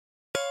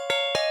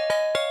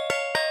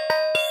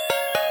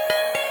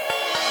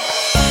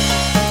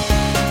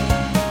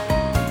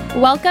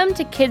Welcome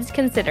to Kids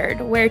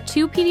Considered, where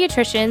two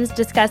pediatricians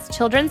discuss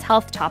children's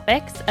health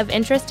topics of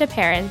interest to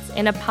parents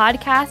in a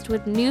podcast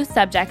with new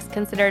subjects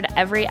considered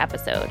every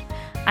episode.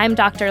 I'm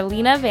Dr.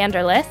 Lena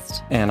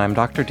Vanderlist. And I'm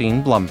Dr.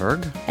 Dean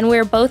Blumberg. And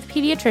we're both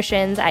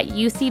pediatricians at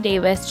UC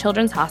Davis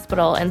Children's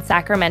Hospital in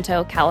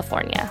Sacramento,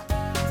 California.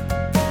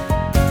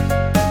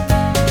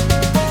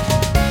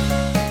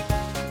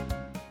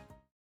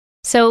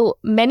 So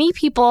many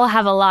people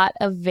have a lot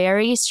of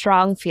very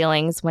strong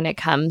feelings when it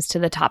comes to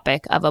the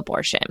topic of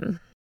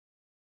abortion.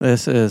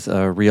 This is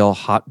a real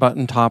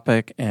hot-button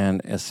topic,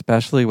 and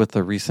especially with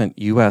the recent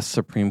U.S.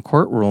 Supreme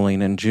Court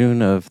ruling in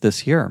June of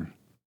this year.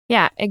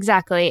 Yeah,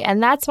 exactly.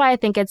 And that's why I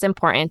think it's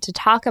important to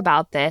talk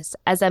about this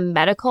as a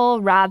medical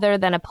rather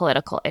than a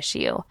political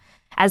issue.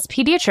 As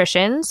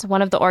pediatricians,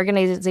 one of the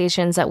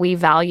organizations that we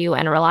value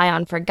and rely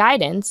on for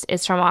guidance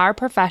is from our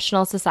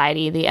professional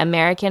society, the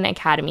American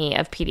Academy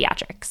of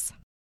Pediatrics.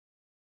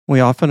 We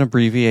often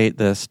abbreviate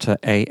this to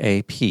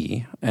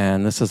AAP,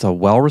 and this is a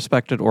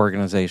well-respected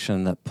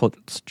organization that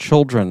puts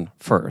children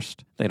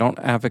first. They don't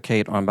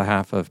advocate on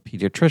behalf of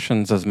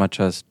pediatricians as much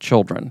as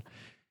children.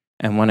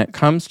 And when it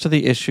comes to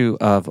the issue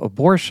of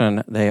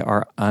abortion, they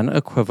are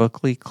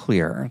unequivocally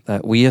clear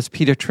that we as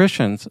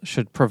pediatricians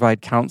should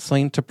provide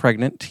counseling to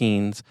pregnant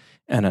teens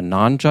in a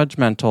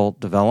non-judgmental,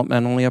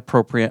 developmentally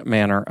appropriate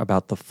manner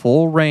about the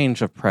full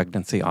range of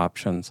pregnancy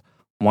options,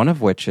 one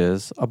of which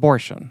is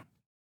abortion.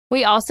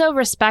 We also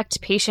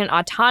respect patient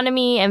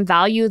autonomy and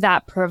value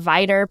that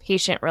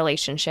provider-patient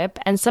relationship,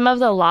 and some of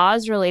the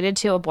laws related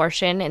to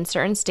abortion in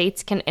certain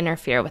states can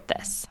interfere with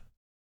this.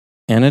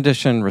 In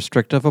addition,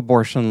 restrictive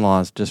abortion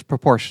laws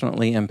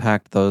disproportionately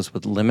impact those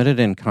with limited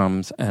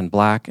incomes and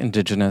Black,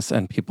 Indigenous,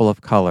 and people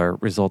of color,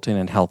 resulting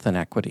in health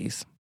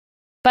inequities.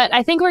 But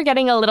I think we're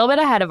getting a little bit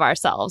ahead of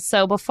ourselves.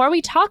 So before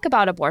we talk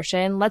about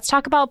abortion, let's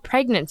talk about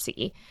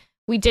pregnancy.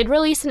 We did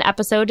release an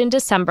episode in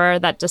December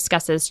that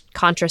discusses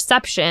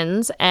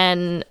contraceptions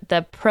and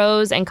the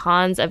pros and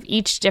cons of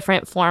each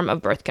different form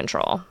of birth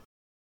control.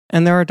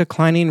 And there are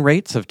declining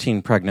rates of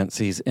teen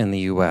pregnancies in the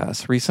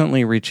U.S.,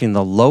 recently reaching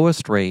the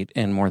lowest rate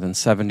in more than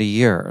 70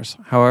 years.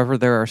 However,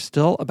 there are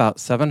still about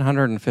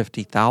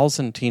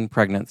 750,000 teen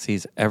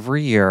pregnancies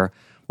every year,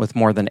 with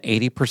more than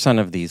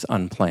 80% of these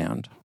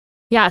unplanned.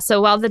 Yeah,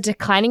 so while the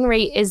declining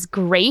rate is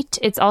great,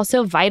 it's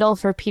also vital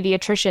for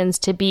pediatricians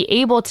to be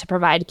able to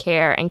provide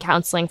care and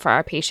counseling for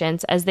our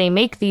patients as they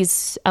make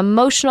these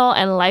emotional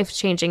and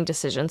life-changing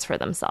decisions for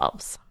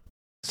themselves.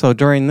 So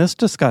during this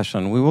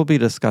discussion, we will be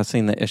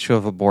discussing the issue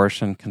of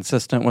abortion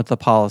consistent with the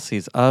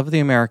policies of the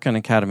American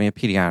Academy of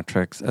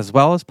Pediatrics, as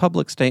well as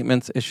public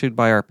statements issued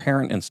by our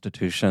parent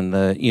institution,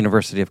 the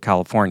University of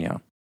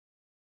California.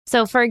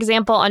 So, for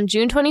example, on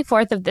June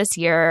 24th of this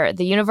year,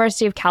 the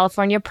University of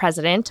California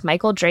president,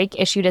 Michael Drake,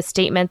 issued a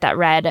statement that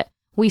read,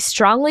 "We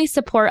strongly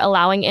support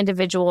allowing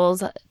individuals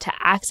to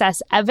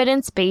access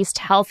evidence-based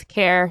health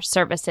care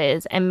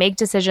services and make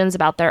decisions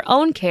about their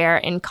own care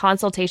in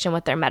consultation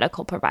with their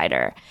medical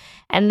provider."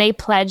 And they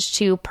pledged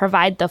to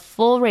provide the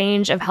full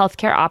range of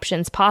healthcare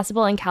options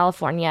possible in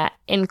California,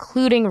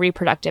 including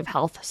reproductive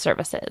health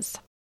services.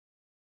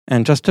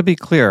 And just to be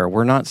clear,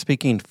 we're not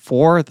speaking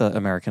for the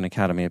American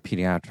Academy of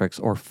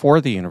Pediatrics or for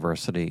the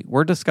university.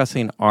 We're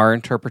discussing our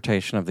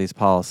interpretation of these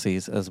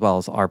policies as well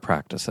as our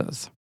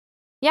practices.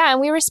 Yeah,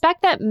 and we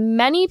respect that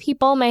many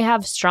people may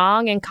have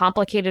strong and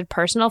complicated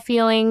personal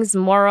feelings,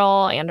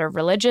 moral and or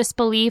religious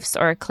beliefs,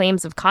 or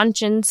claims of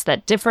conscience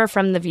that differ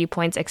from the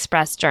viewpoints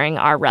expressed during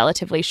our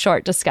relatively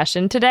short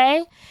discussion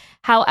today.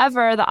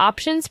 However, the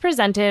options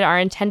presented are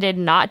intended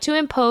not to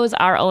impose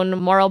our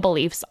own moral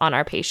beliefs on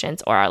our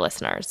patients or our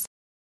listeners.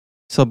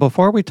 So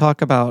before we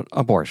talk about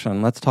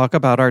abortion, let's talk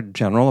about our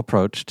general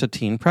approach to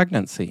teen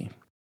pregnancy.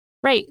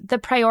 Right. The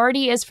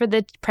priority is for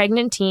the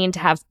pregnant teen to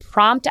have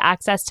prompt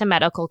access to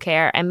medical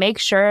care and make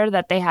sure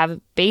that they have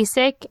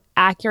basic,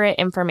 accurate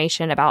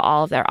information about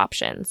all of their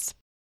options.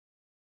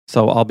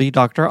 So I'll be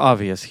Dr.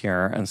 Obvious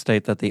here and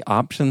state that the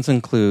options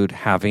include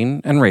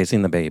having and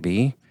raising the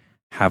baby,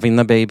 having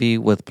the baby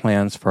with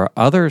plans for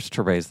others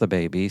to raise the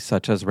baby,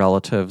 such as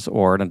relatives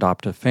or an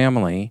adoptive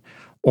family,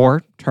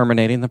 or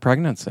terminating the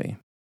pregnancy.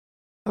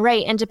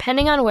 Right, and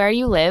depending on where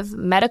you live,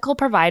 medical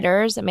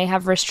providers may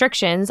have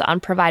restrictions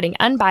on providing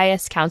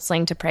unbiased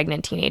counseling to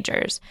pregnant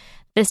teenagers.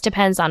 This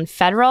depends on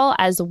federal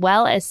as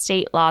well as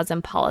state laws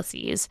and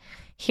policies.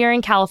 Here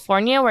in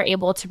California, we're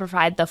able to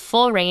provide the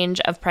full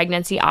range of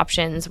pregnancy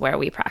options where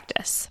we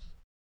practice.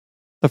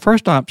 The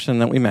first option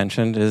that we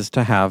mentioned is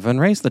to have and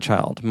raise the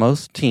child.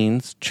 Most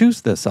teens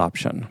choose this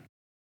option.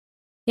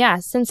 Yeah,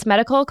 since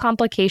medical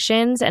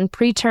complications and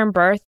preterm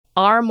birth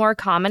are more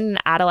common in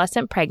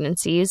adolescent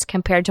pregnancies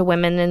compared to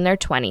women in their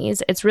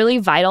 20s, it's really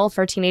vital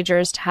for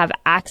teenagers to have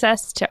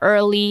access to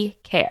early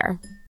care.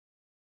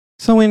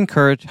 So we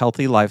encourage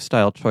healthy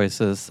lifestyle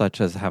choices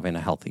such as having a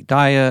healthy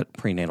diet,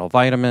 prenatal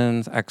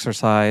vitamins,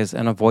 exercise,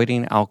 and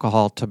avoiding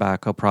alcohol,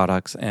 tobacco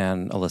products,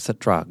 and illicit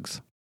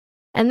drugs.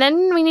 And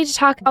then we need to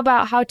talk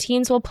about how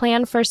teens will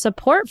plan for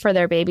support for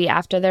their baby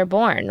after they're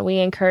born. We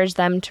encourage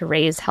them to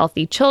raise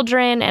healthy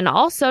children and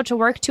also to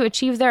work to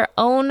achieve their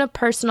own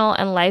personal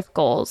and life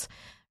goals,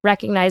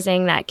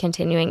 recognizing that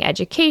continuing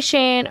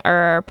education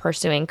or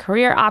pursuing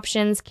career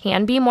options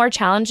can be more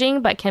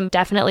challenging, but can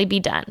definitely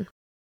be done.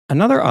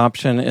 Another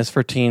option is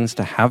for teens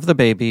to have the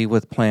baby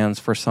with plans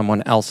for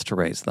someone else to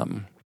raise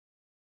them.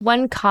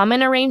 One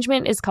common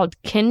arrangement is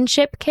called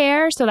kinship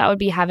care, so that would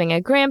be having a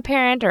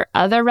grandparent or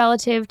other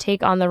relative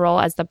take on the role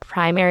as the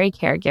primary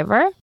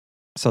caregiver.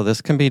 So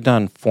this can be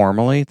done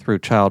formally through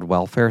child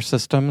welfare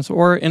systems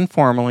or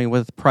informally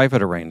with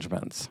private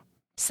arrangements.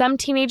 Some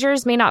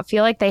teenagers may not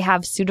feel like they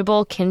have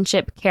suitable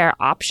kinship care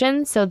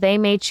options, so they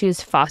may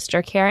choose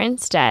foster care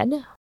instead.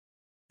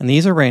 And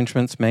these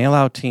arrangements may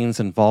allow teens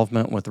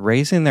involvement with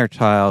raising their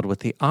child with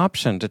the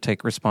option to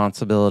take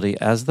responsibility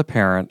as the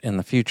parent in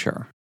the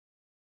future.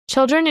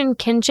 Children in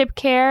kinship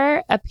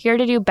care appear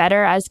to do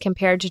better as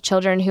compared to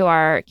children who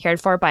are cared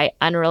for by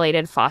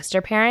unrelated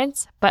foster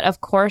parents, but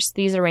of course,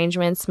 these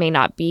arrangements may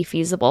not be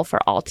feasible for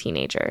all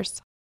teenagers.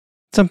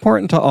 It's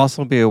important to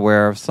also be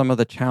aware of some of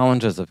the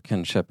challenges of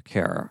kinship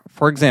care.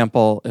 For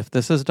example, if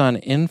this is done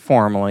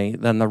informally,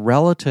 then the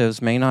relatives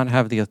may not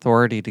have the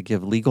authority to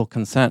give legal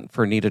consent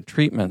for needed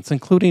treatments,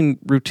 including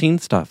routine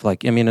stuff like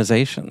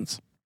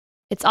immunizations.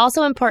 It's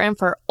also important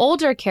for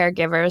older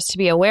caregivers to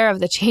be aware of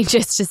the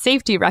changes to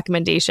safety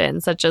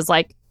recommendations, such as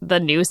like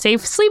the new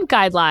safe sleep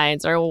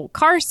guidelines or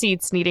car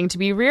seats needing to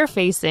be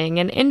rear-facing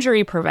and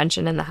injury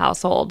prevention in the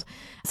household.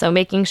 So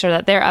making sure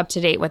that they're up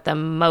to date with the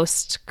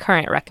most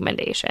current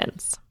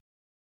recommendations.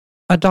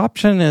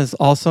 Adoption is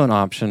also an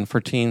option for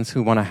teens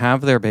who want to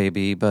have their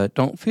baby but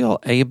don't feel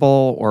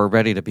able or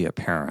ready to be a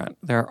parent.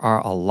 There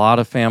are a lot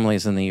of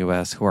families in the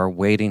U.S. who are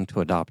waiting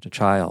to adopt a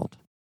child.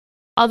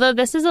 Although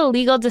this is a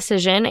legal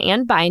decision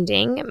and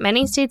binding,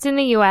 many states in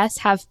the U.S.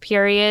 have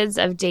periods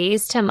of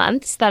days to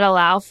months that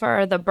allow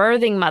for the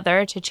birthing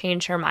mother to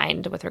change her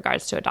mind with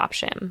regards to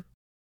adoption.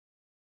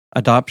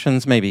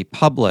 Adoptions may be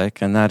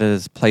public, and that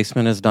is,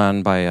 placement is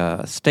done by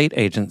a state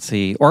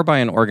agency or by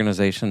an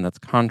organization that's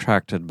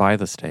contracted by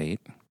the state.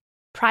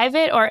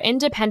 Private or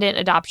independent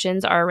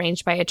adoptions are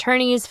arranged by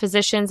attorneys,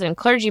 physicians, and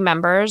clergy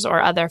members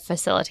or other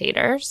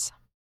facilitators.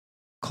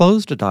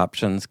 Closed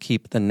adoptions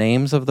keep the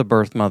names of the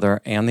birth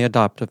mother and the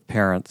adoptive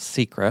parents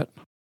secret,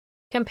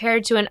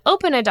 compared to an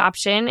open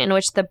adoption in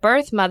which the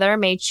birth mother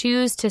may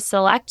choose to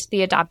select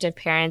the adoptive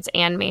parents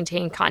and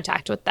maintain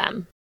contact with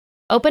them.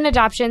 Open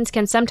adoptions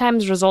can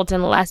sometimes result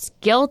in less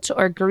guilt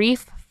or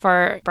grief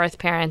for birth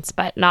parents,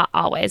 but not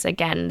always.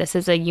 Again, this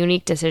is a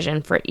unique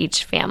decision for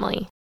each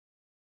family.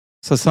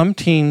 So some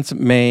teens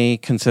may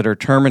consider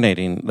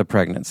terminating the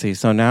pregnancy.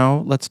 So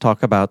now let's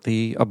talk about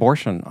the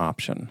abortion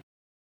option.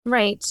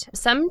 Right.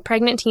 Some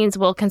pregnant teens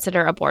will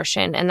consider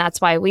abortion, and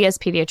that's why we as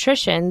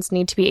pediatricians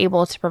need to be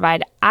able to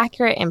provide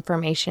accurate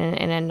information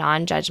in a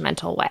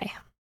non-judgmental way.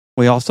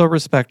 We also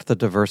respect the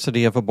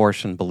diversity of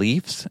abortion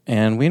beliefs,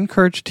 and we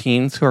encourage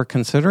teens who are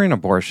considering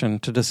abortion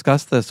to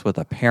discuss this with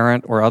a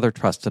parent or other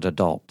trusted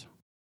adult.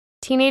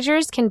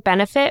 Teenagers can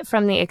benefit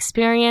from the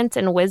experience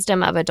and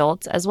wisdom of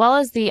adults, as well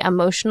as the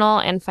emotional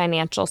and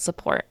financial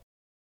support.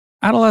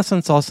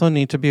 Adolescents also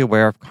need to be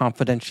aware of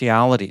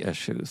confidentiality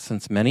issues,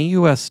 since many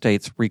U.S.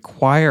 states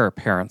require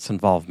parents'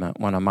 involvement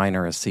when a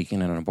minor is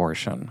seeking an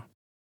abortion.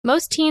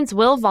 Most teens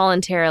will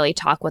voluntarily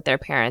talk with their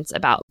parents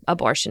about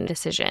abortion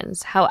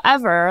decisions.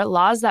 However,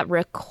 laws that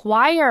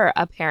require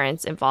a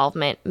parent's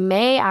involvement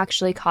may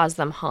actually cause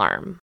them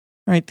harm.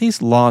 Right,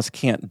 these laws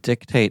can't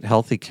dictate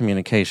healthy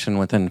communication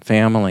within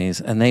families,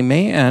 and they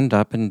may end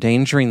up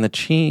endangering the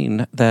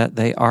teen that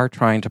they are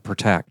trying to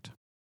protect.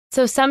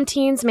 So some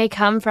teens may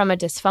come from a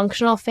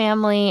dysfunctional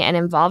family, and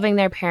involving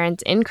their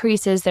parents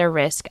increases their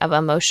risk of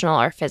emotional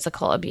or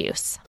physical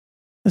abuse.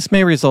 This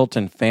may result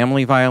in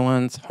family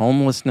violence,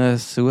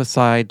 homelessness,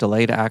 suicide,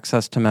 delayed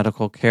access to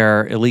medical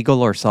care,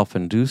 illegal or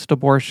self-induced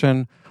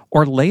abortion,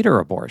 or later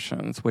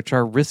abortions, which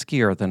are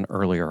riskier than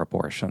earlier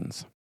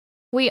abortions.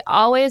 We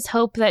always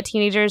hope that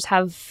teenagers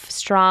have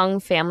strong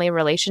family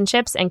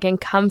relationships and can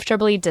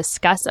comfortably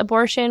discuss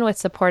abortion with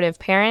supportive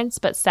parents,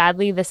 but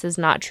sadly, this is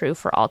not true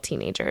for all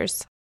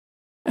teenagers.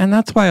 And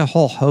that's why a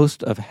whole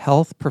host of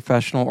health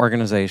professional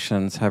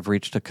organizations have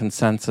reached a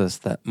consensus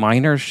that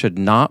minors should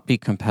not be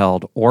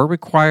compelled or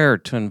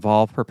required to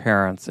involve her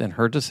parents in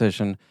her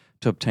decision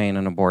to obtain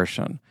an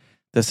abortion.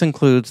 This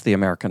includes the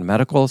American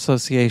Medical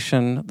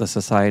Association, the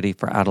Society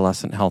for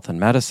Adolescent Health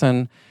and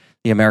Medicine,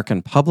 the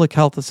American Public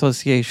Health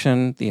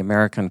Association, the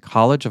American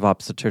College of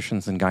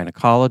Obstetricians and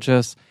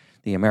Gynecologists,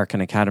 the American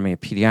Academy of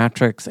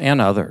Pediatrics,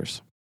 and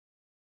others.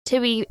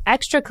 To be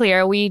extra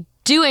clear, we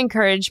do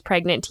encourage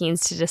pregnant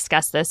teens to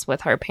discuss this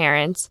with her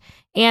parents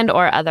and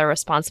or other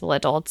responsible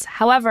adults.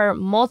 However,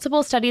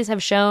 multiple studies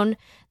have shown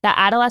that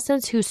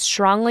adolescents who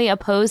strongly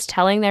oppose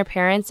telling their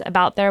parents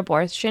about their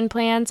abortion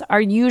plans are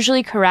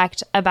usually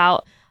correct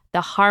about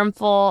the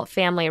harmful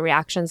family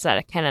reactions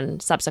that can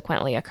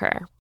subsequently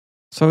occur.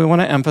 So we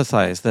want to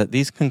emphasize that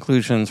these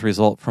conclusions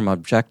result from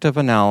objective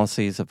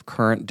analyses of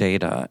current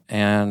data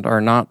and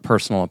are not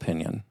personal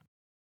opinion.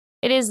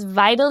 It is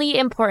vitally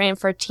important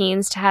for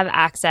teens to have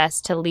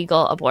access to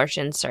legal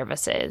abortion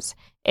services.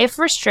 If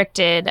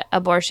restricted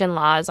abortion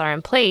laws are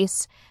in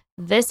place,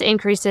 this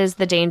increases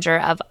the danger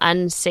of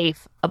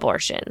unsafe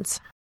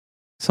abortions.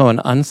 So an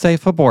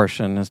unsafe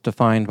abortion is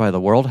defined by the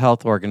World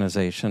Health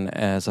Organization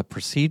as a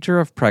procedure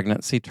of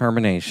pregnancy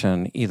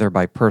termination either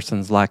by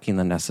persons lacking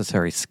the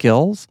necessary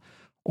skills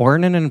or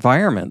in an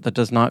environment that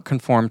does not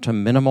conform to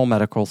minimal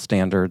medical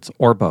standards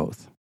or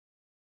both.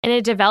 In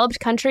a developed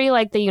country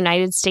like the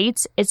United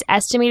States, it's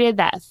estimated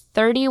that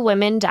 30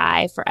 women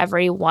die for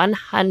every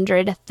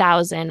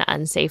 100,000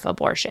 unsafe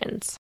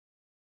abortions.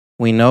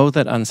 We know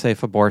that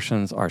unsafe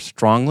abortions are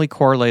strongly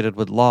correlated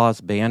with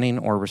laws banning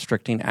or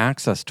restricting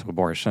access to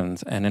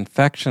abortions, and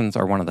infections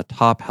are one of the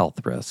top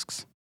health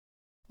risks.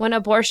 When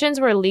abortions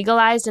were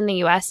legalized in the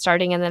U.S.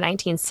 starting in the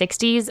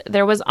 1960s,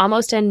 there was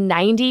almost a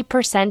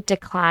 90%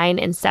 decline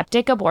in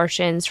septic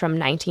abortions from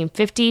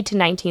 1950 to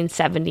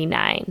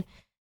 1979.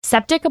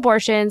 Septic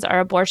abortions are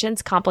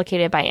abortions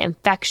complicated by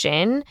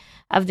infection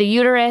of the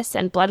uterus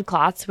and blood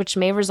clots, which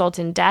may result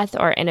in death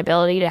or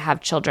inability to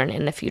have children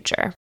in the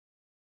future.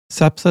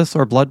 Sepsis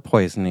or blood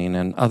poisoning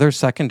and other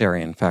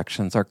secondary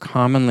infections are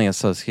commonly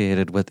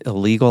associated with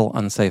illegal,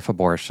 unsafe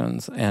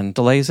abortions, and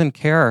delays in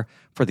care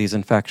for these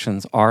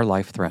infections are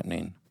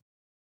life-threatening.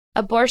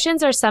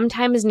 Abortions are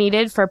sometimes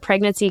needed for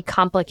pregnancy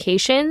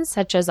complications,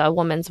 such as a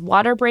woman's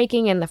water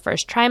breaking in the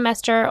first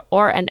trimester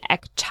or an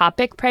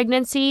ectopic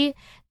pregnancy.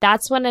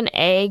 That's when an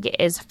egg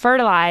is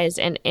fertilized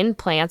and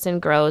implants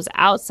and grows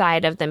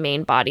outside of the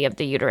main body of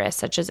the uterus,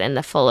 such as in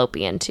the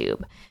fallopian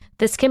tube.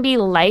 This can be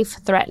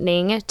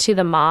life-threatening to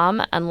the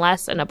mom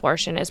unless an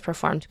abortion is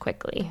performed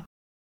quickly.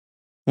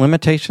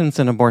 Limitations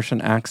in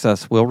abortion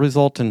access will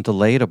result in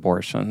delayed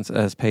abortions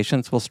as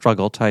patients will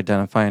struggle to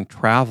identify and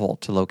travel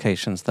to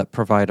locations that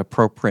provide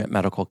appropriate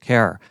medical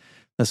care.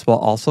 This will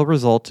also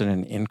result in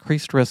an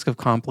increased risk of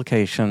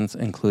complications,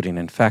 including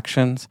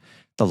infections,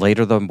 the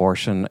later the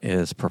abortion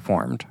is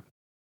performed.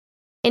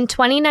 In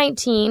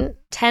 2019,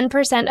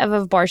 10% of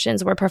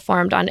abortions were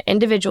performed on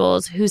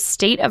individuals whose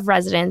state of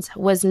residence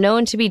was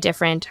known to be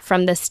different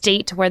from the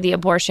state where the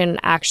abortion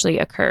actually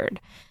occurred.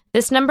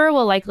 This number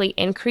will likely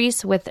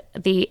increase with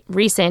the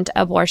recent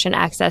abortion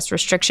access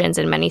restrictions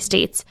in many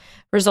states,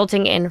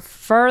 resulting in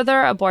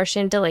further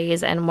abortion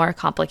delays and more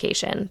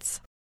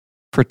complications.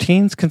 For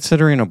teens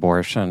considering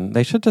abortion,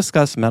 they should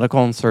discuss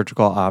medical and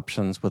surgical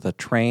options with a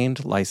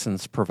trained,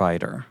 licensed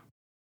provider.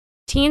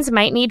 Teens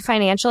might need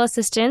financial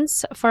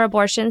assistance for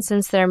abortion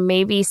since there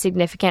may be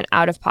significant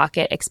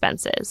out-of-pocket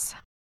expenses.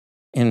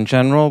 In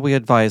general, we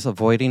advise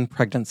avoiding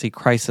pregnancy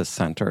crisis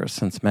centers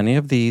since many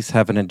of these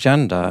have an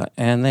agenda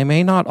and they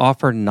may not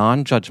offer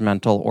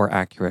non-judgmental or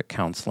accurate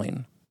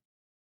counseling.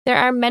 There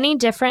are many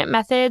different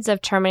methods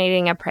of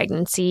terminating a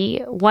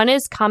pregnancy. One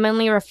is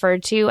commonly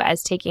referred to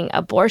as taking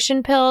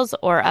abortion pills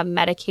or a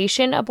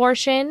medication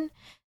abortion.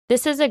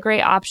 This is a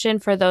great option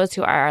for those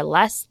who are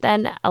less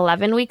than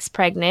 11 weeks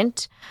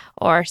pregnant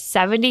or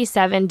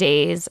 77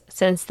 days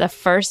since the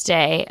first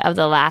day of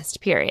the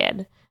last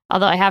period.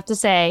 Although I have to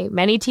say,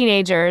 many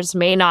teenagers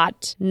may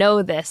not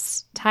know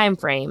this time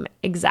frame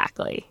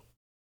exactly.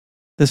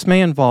 This may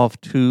involve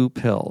two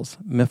pills,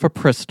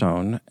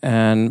 mifepristone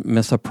and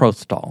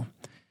misoprostol,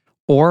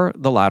 or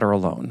the latter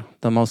alone.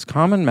 The most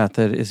common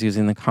method is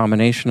using the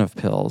combination of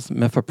pills,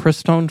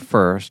 mifepristone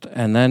first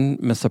and then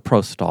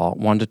misoprostol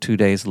 1 to 2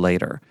 days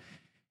later.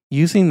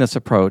 Using this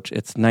approach,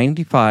 it's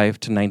 95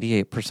 to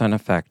 98%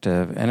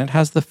 effective, and it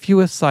has the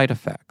fewest side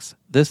effects.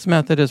 This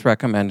method is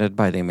recommended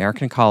by the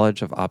American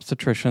College of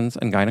Obstetricians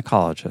and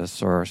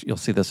Gynecologists, or you'll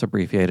see this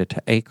abbreviated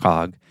to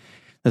ACOG.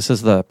 This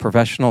is the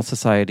Professional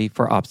Society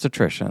for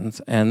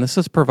Obstetricians, and this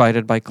is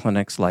provided by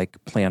clinics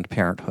like Planned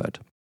Parenthood.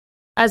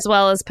 As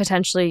well as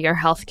potentially your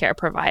healthcare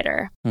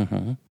provider.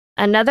 Mm-hmm.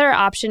 Another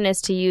option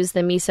is to use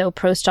the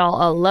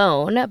misoprostol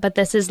alone, but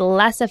this is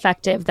less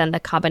effective than the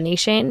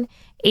combination,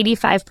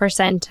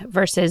 85%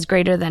 versus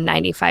greater than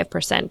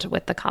 95%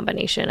 with the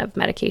combination of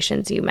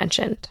medications you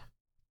mentioned.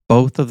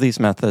 Both of these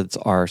methods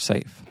are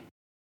safe.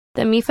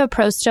 The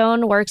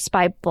mifepristone works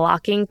by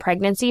blocking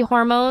pregnancy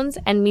hormones,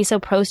 and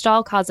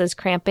misoprostol causes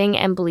cramping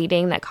and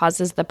bleeding that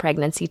causes the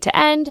pregnancy to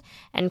end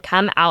and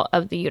come out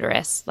of the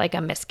uterus like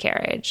a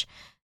miscarriage.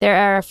 There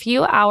are a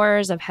few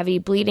hours of heavy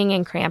bleeding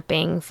and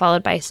cramping,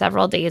 followed by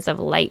several days of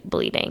light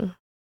bleeding.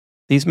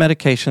 These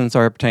medications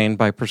are obtained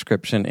by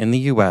prescription in the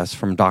U.S.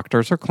 from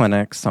doctors or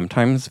clinics,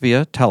 sometimes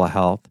via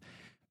telehealth,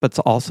 but it's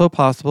also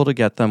possible to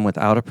get them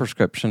without a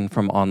prescription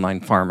from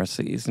online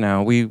pharmacies.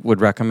 Now, we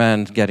would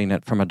recommend getting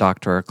it from a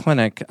doctor or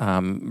clinic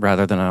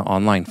rather than an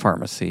online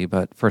pharmacy,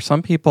 but for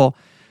some people,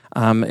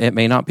 it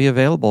may not be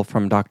available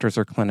from doctors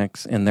or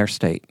clinics in their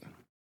state.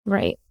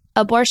 Right.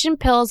 Abortion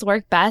pills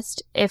work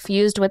best if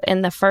used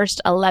within the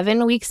first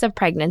 11 weeks of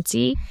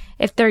pregnancy.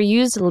 If they're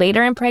used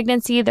later in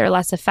pregnancy, they're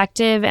less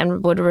effective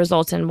and would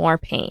result in more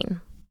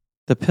pain.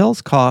 The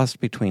pills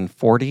cost between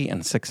 $40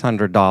 and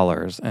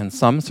 $600, and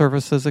some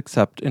services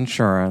accept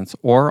insurance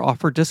or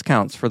offer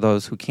discounts for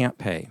those who can't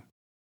pay.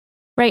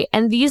 Right.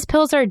 And these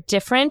pills are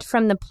different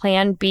from the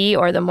Plan B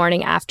or the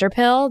morning after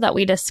pill that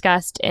we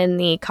discussed in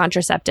the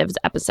contraceptives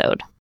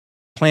episode.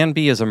 Plan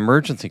B is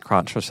emergency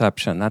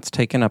contraception. That's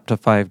taken up to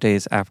 5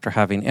 days after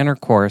having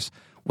intercourse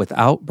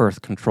without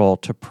birth control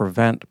to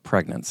prevent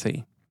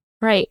pregnancy.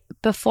 Right.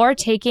 Before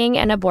taking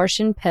an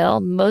abortion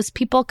pill, most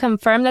people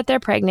confirm that they're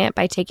pregnant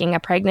by taking a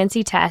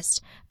pregnancy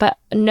test, but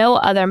no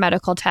other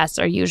medical tests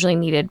are usually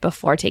needed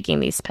before taking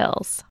these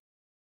pills.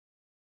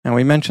 Now,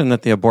 we mentioned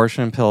that the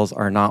abortion pills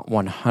are not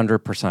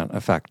 100%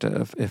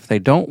 effective. If they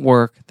don't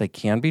work, they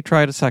can be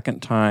tried a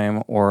second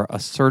time, or a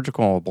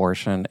surgical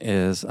abortion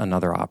is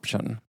another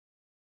option.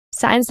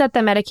 Signs that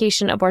the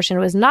medication abortion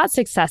was not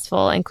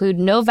successful include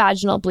no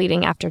vaginal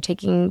bleeding after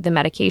taking the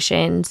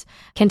medications,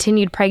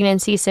 continued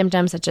pregnancy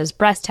symptoms such as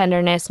breast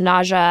tenderness,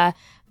 nausea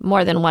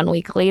more than 1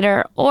 week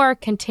later, or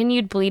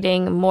continued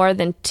bleeding more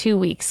than 2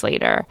 weeks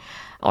later,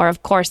 or,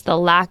 of course, the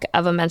lack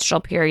of a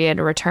menstrual period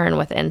return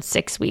within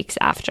 6 weeks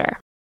after.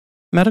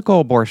 Medical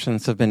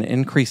abortions have been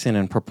increasing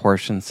in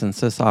proportion since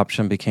this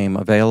option became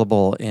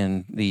available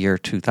in the year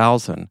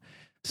 2000,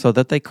 so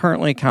that they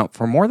currently account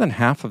for more than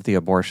half of the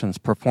abortions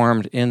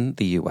performed in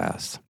the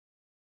U.S.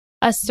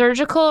 A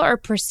surgical or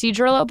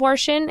procedural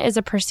abortion is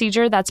a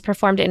procedure that's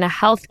performed in a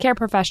healthcare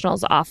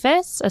professional's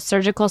office, a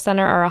surgical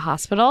center, or a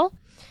hospital.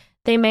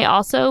 They may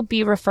also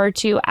be referred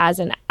to as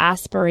an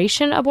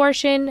aspiration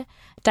abortion,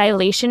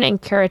 dilation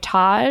and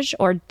curettage,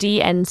 or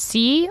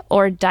DNC,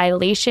 or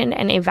dilation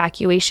and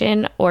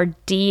evacuation, or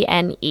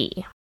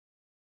DNE.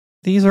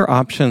 These are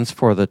options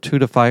for the 2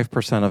 to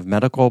 5% of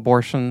medical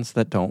abortions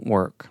that don't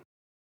work.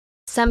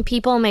 Some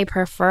people may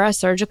prefer a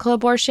surgical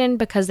abortion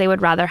because they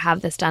would rather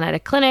have this done at a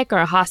clinic or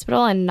a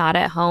hospital and not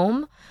at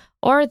home,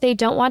 or they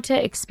don't want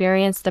to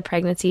experience the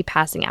pregnancy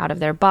passing out of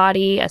their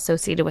body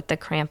associated with the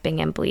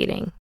cramping and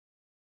bleeding.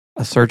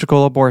 A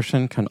surgical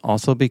abortion can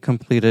also be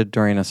completed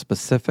during a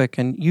specific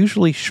and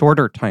usually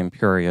shorter time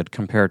period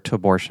compared to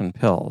abortion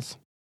pills.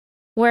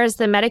 Whereas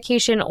the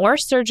medication or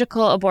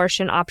surgical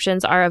abortion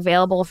options are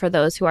available for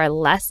those who are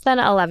less than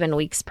 11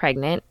 weeks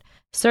pregnant,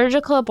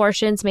 surgical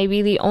abortions may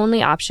be the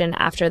only option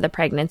after the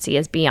pregnancy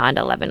is beyond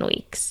 11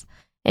 weeks.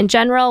 In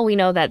general, we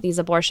know that these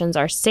abortions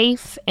are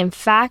safe. In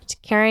fact,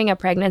 carrying a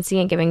pregnancy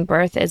and giving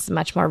birth is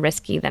much more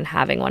risky than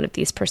having one of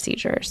these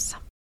procedures.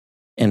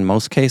 In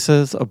most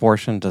cases,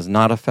 abortion does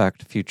not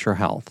affect future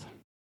health.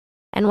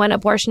 And when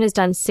abortion is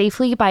done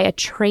safely by a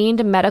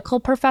trained medical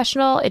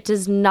professional, it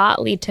does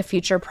not lead to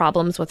future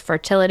problems with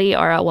fertility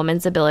or a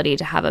woman's ability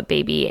to have a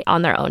baby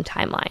on their own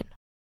timeline.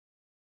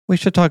 We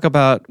should talk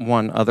about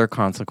one other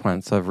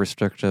consequence of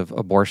restrictive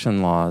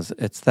abortion laws.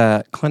 It's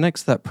that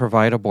clinics that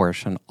provide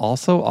abortion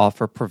also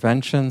offer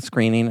prevention,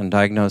 screening, and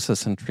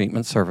diagnosis and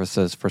treatment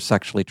services for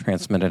sexually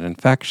transmitted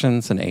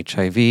infections and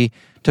HIV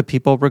to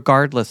people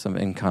regardless of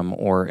income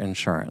or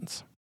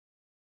insurance.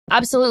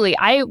 Absolutely.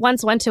 I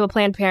once went to a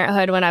Planned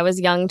Parenthood when I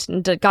was young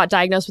and got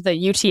diagnosed with a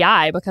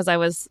UTI because I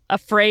was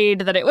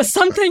afraid that it was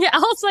something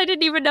else. I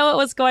didn't even know what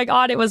was going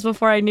on. It was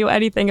before I knew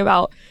anything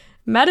about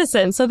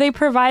medicine. So they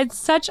provide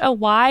such a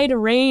wide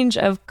range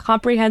of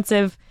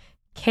comprehensive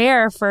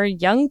care for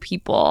young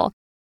people.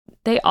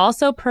 They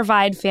also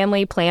provide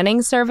family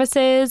planning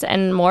services,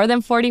 and more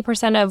than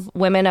 40% of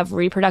women of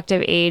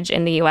reproductive age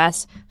in the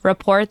U.S.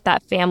 report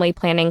that family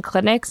planning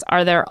clinics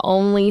are their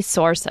only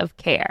source of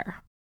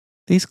care.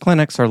 These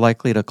clinics are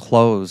likely to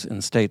close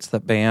in states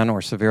that ban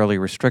or severely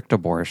restrict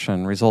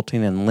abortion,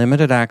 resulting in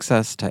limited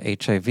access to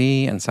HIV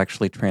and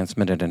sexually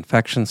transmitted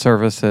infection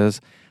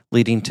services,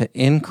 leading to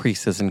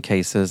increases in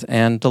cases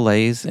and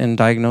delays in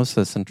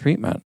diagnosis and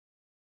treatment.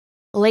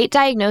 Late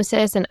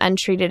diagnosis and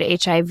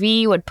untreated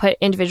HIV would put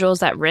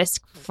individuals at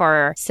risk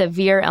for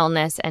severe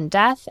illness and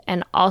death,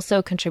 and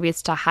also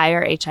contributes to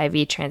higher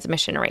HIV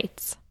transmission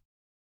rates.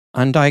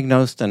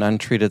 Undiagnosed and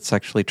untreated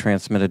sexually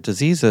transmitted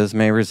diseases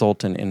may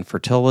result in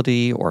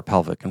infertility or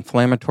pelvic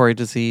inflammatory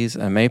disease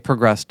and may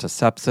progress to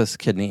sepsis,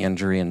 kidney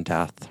injury, and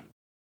death.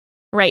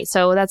 Right.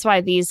 So that's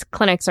why these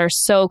clinics are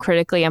so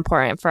critically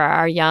important for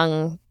our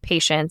young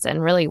patients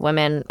and really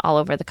women all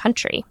over the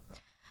country.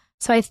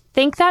 So I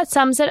think that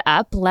sums it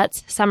up.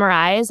 Let's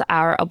summarize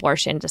our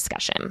abortion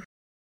discussion.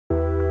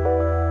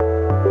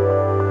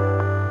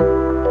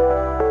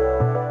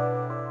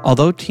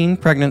 Although teen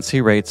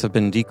pregnancy rates have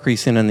been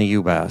decreasing in the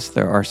U.S.,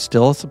 there are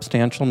still a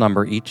substantial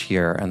number each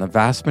year, and the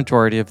vast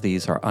majority of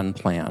these are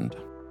unplanned.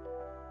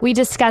 We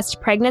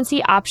discussed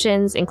pregnancy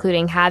options,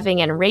 including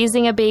having and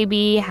raising a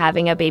baby,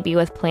 having a baby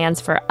with plans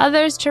for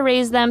others to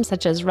raise them,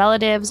 such as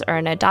relatives or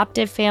an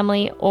adoptive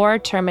family, or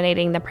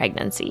terminating the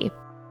pregnancy.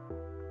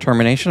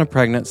 Termination of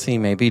pregnancy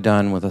may be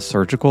done with a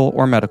surgical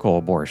or medical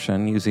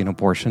abortion using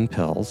abortion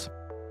pills.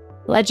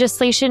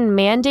 Legislation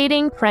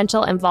mandating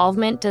parental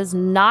involvement does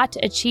not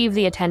achieve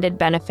the intended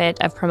benefit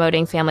of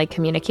promoting family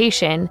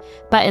communication,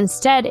 but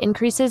instead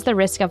increases the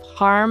risk of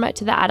harm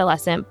to the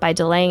adolescent by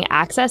delaying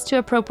access to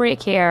appropriate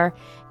care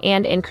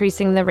and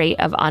increasing the rate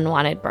of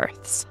unwanted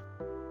births.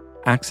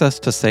 Access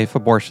to safe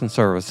abortion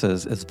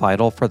services is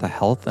vital for the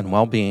health and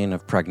well-being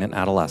of pregnant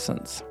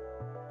adolescents.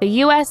 The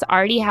U.S.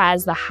 already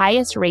has the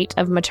highest rate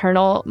of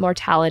maternal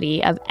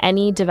mortality of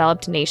any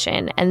developed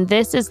nation, and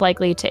this is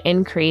likely to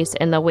increase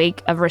in the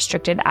wake of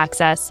restricted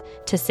access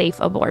to safe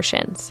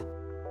abortions.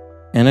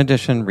 In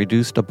addition,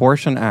 reduced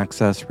abortion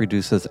access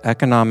reduces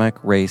economic,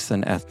 race,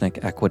 and ethnic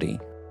equity.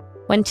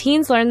 When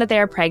teens learn that they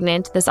are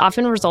pregnant, this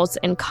often results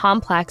in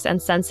complex and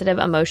sensitive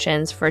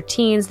emotions for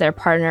teens, their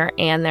partner,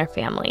 and their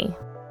family.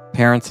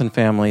 Parents and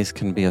families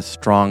can be a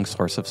strong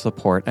source of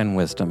support and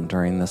wisdom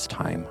during this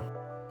time.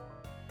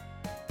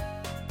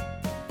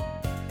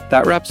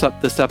 That wraps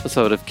up this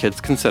episode of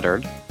Kids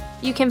Considered.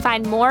 You can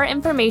find more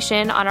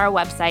information on our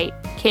website,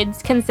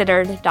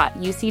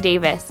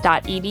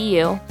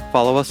 kidsconsidered.ucdavis.edu.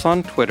 Follow us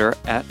on Twitter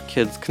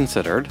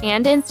 @KidsConsidered.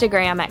 And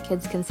Instagram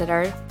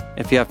 @KidsConsidered.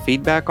 If you have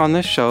feedback on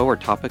this show or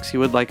topics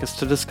you would like us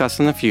to discuss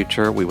in the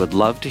future, we would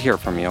love to hear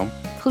from you.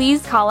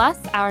 Please call us.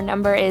 Our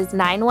number is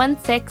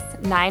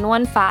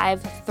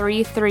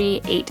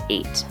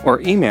 916-915-3388. Or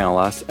email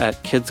us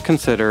at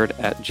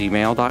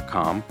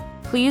kidsconsidered@gmail.com.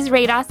 Please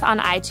rate us on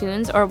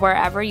iTunes or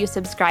wherever you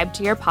subscribe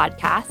to your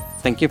podcasts.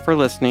 Thank you for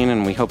listening,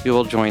 and we hope you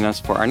will join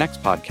us for our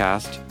next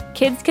podcast.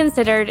 Kids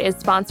Considered is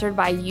sponsored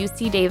by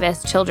UC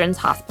Davis Children's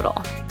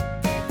Hospital.